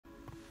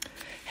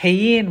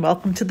Hey, and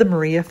welcome to the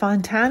Maria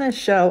Fontana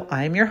Show.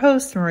 I'm your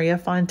host, Maria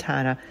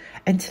Fontana,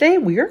 and today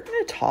we are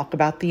going to talk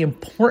about the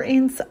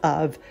importance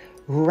of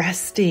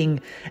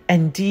resting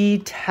and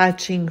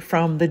detaching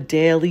from the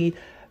daily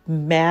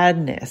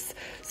madness.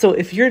 So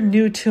if you're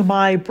new to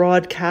my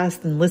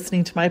broadcast and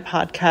listening to my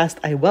podcast,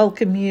 I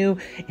welcome you.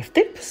 If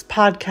this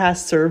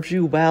podcast serves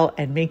you well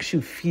and makes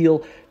you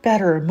feel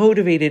better,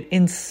 motivated,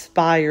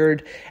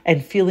 inspired,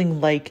 and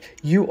feeling like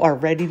you are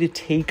ready to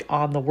take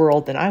on the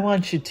world, then I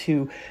want you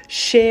to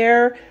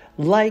share,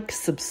 like,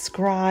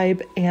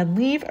 subscribe, and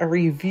leave a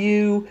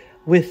review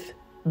with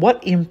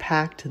what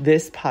impact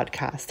this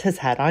podcast has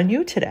had on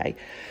you today.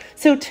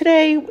 So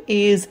today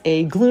is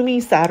a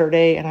gloomy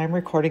Saturday, and I'm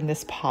recording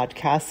this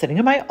podcast sitting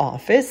in my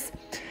office.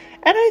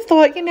 And I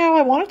thought,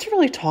 I wanted to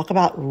really talk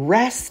about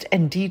rest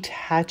and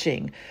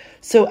detaching.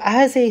 So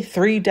as a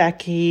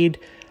 3-decade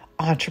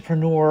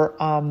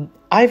entrepreneur,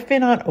 I've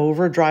been on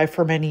overdrive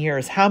for many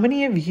years. How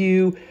many of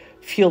you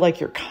feel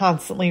like you're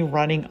constantly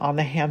running on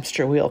the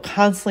hamster wheel,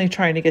 constantly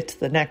trying to get to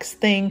the next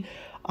thing?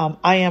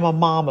 I am a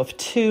mom of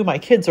 2. My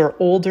kids are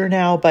older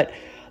now, but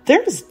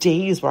there's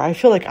days where I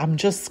feel like I'm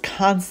just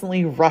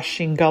constantly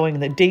rushing, going.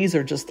 The days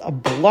are just a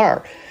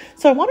blur.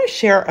 So I want to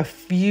share a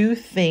few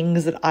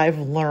things that I've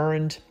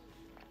learned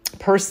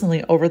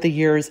personally over the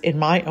years in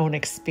my own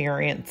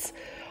experience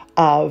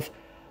of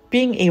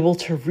being able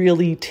to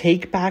really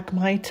take back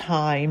my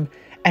time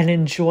and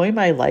enjoy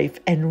my life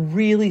and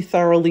really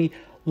thoroughly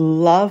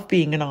love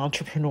being an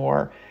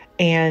entrepreneur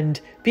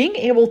and being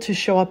able to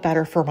show up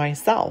better for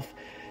myself.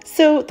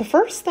 So the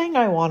first thing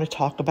I want to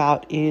talk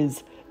about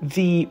is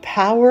the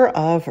power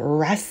of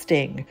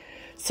resting.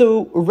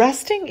 So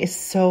resting is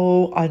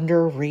so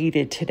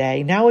underrated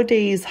today.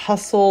 Nowadays,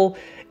 hustle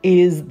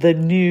is the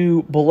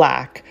new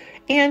black.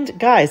 And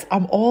guys,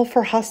 I'm all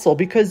for hustle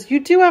because you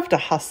do have to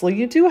hustle.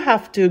 You do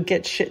have to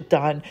get shit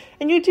done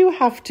and you do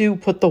have to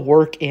put the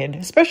work in,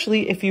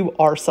 especially if you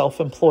are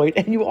self-employed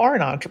and you are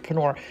an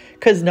entrepreneur,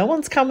 because no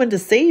one's coming to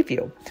save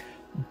you.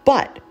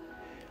 But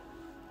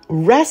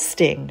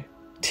resting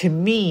to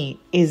me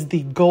is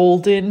the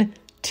golden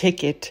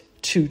ticket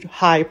to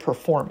high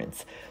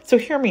performance. So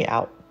hear me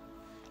out.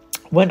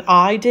 When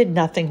I did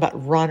nothing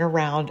but run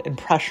around and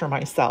pressure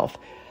myself,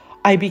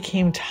 I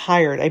became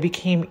tired. I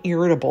became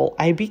irritable.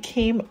 I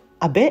became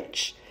a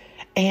bitch.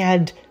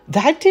 And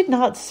that did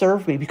not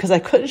serve me because I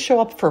couldn't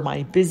show up for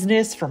my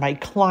business, for my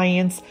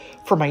clients,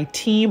 for my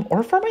team,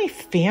 or for my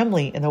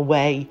family in a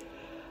way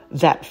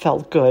that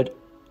felt good.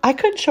 I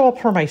couldn't show up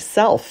for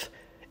myself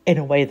in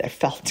a way that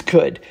felt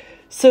good.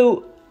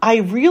 So I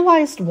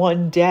realized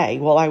one day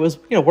while I was,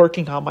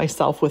 working on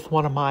myself with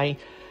one of my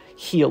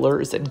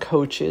healers and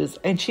coaches,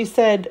 and she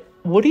said,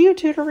 "What do you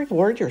do to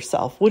reward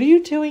yourself? What are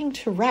you doing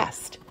to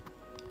rest?"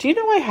 Do you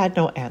know I had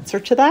no answer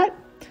to that?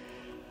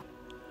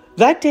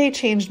 That day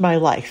changed my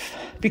life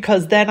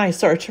because then I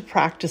started to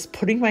practice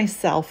putting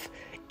myself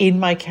in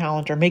my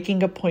calendar,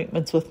 making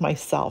appointments with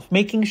myself,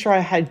 making sure I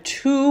had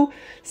 2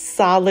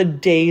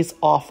 solid days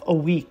off a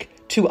week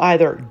to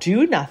either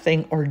do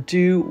nothing or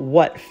do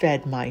what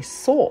fed my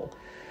soul.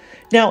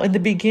 Now, in the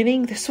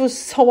beginning, this was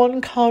so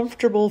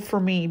uncomfortable for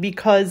me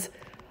because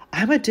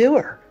I'm a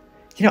doer.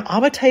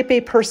 I'm a type A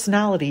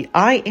personality.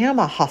 I am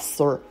a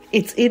hustler.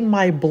 It's in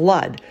my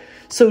blood.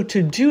 So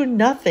to do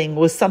nothing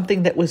was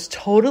something that was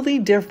totally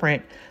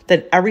different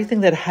than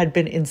everything that had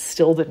been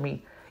instilled in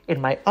me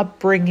in my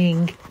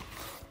upbringing,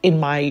 in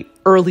my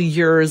early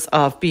years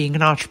of being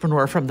an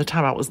entrepreneur from the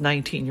time I was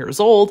 19 years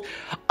old.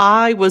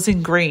 I was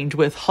ingrained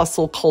with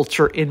hustle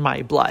culture in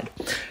my blood.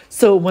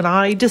 So when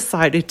I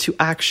decided to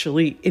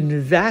actually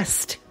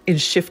invest in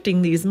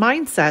shifting these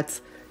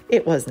mindsets,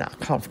 it was not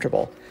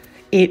comfortable.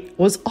 It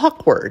was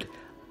awkward.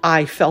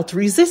 I felt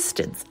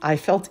resistance. I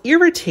felt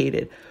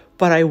irritated.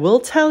 But I will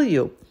tell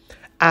you,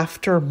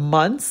 after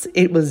months,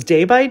 it was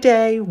day by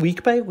day,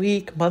 week by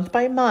week, month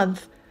by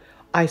month,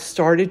 I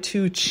started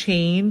to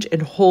change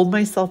and hold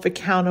myself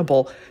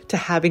accountable to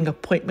having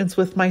appointments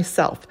with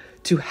myself,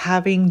 to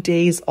having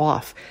days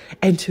off,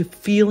 and to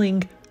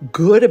feeling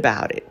good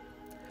about it.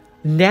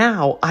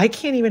 Now, I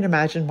can't even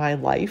imagine my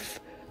life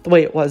the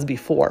way it was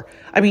before.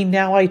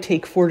 Now I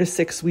take 4 to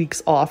 6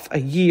 weeks off a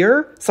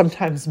year,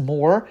 sometimes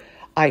more.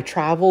 I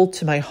travel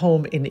to my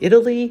home in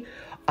Italy.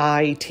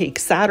 I take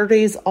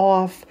Saturdays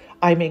off.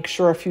 I make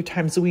sure a few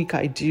times a week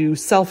I do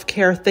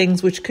self-care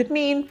things, which could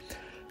mean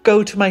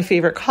go to my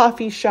favorite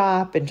coffee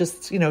shop and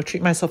just,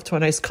 treat myself to a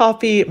nice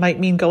coffee. It might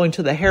mean going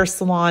to the hair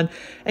salon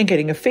and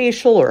getting a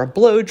facial or a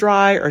blow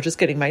dry or just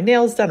getting my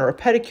nails done or a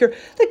pedicure.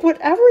 Like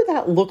whatever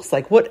that looks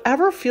like,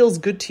 whatever feels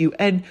good to you.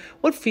 And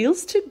what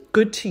feels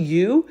good to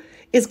you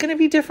is going to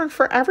be different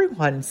for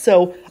everyone.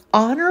 So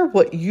honor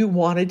what you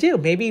want to do.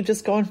 Maybe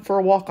just going for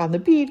a walk on the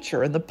beach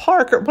or in the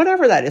park or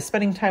whatever that is,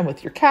 spending time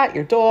with your cat,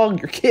 your dog,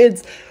 your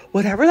kids,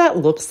 whatever that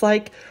looks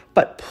like,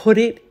 but put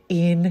it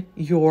in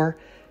your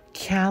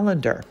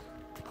calendar.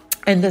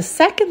 And the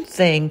second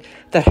thing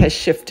that has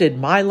shifted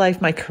my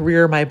life, my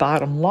career, my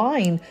bottom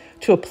line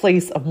to a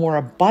place of more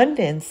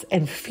abundance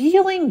and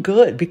feeling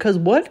good, because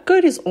what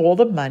good is all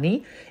the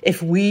money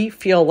if we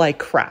feel like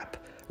crap,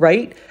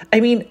 right?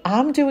 I mean,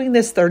 I'm doing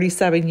this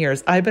 37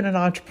 years. I've been an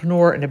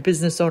entrepreneur and a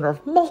business owner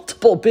of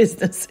multiple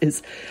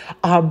businesses.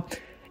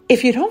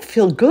 If you don't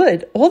feel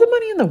good, all the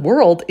money in the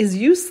world is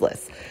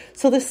useless.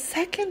 So the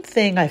second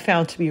thing I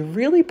found to be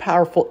really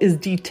powerful is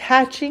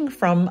detaching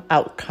from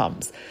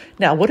outcomes.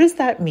 Now, what does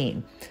that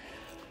mean?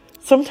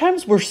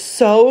 Sometimes we're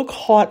so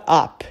caught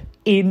up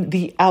in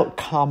the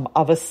outcome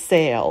of a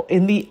sale,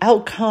 in the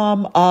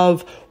outcome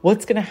of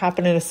what's going to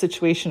happen in a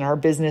situation in our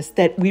business,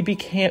 that we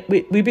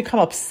become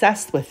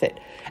obsessed with it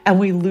and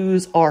we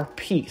lose our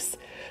peace.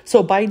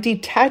 So by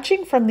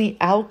detaching from the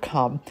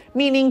outcome,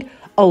 meaning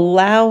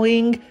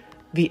allowing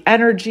the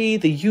energy,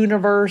 the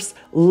universe,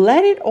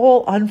 let it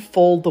all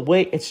unfold the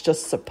way it's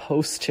just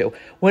supposed to.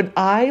 When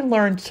I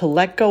learned to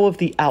let go of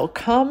the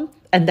outcome,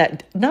 and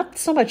that not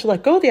so much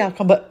let go of the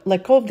outcome, but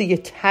let go of the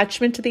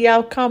attachment to the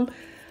outcome,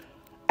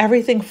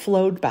 everything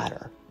flowed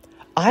better.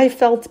 I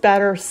felt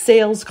better,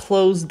 sales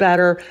closed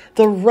better,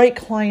 the right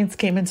clients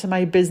came into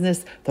my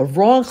business, the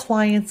wrong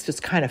clients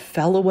just kind of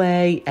fell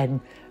away and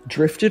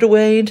drifted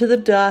away into the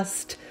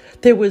dust.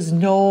 There was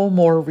no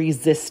more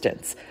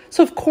resistance.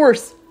 So of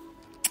course,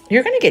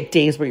 you're going to get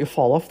days where you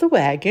fall off the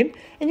wagon,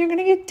 and you're going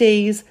to get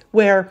days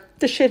where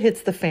the shit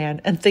hits the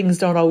fan and things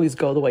don't always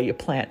go the way you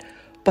planned.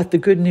 But the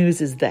good news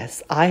is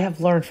this: I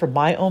have learned from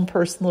my own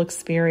personal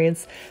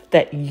experience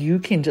that you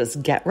can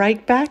just get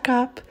right back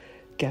up,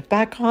 get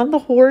back on the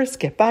horse,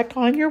 get back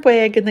on your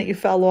wagon that you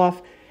fell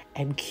off,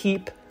 and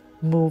keep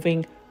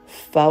moving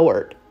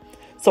forward.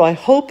 So I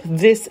hope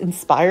this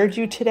inspired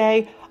you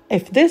today.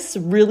 If this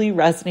really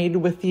resonated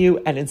with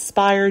you and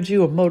inspired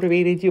you and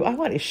motivated you, I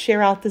want to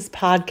share out this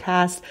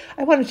podcast.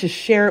 I wanted to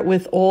share it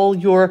with all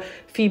your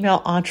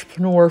female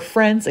entrepreneur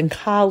friends and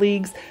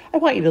colleagues. I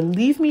want you to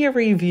leave me a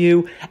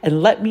review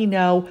and let me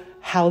know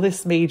how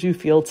this made you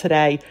feel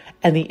today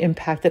and the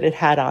impact that it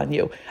had on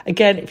you.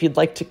 Again, if you'd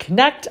like to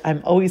connect,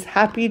 I'm always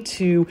happy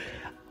to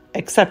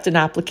accept an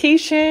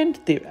application.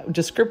 The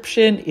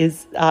description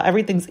is,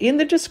 everything's in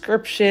the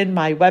description.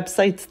 My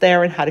website's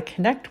there and how to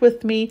connect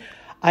with me.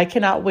 I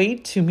cannot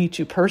wait to meet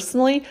you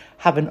personally.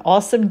 Have an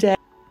awesome day.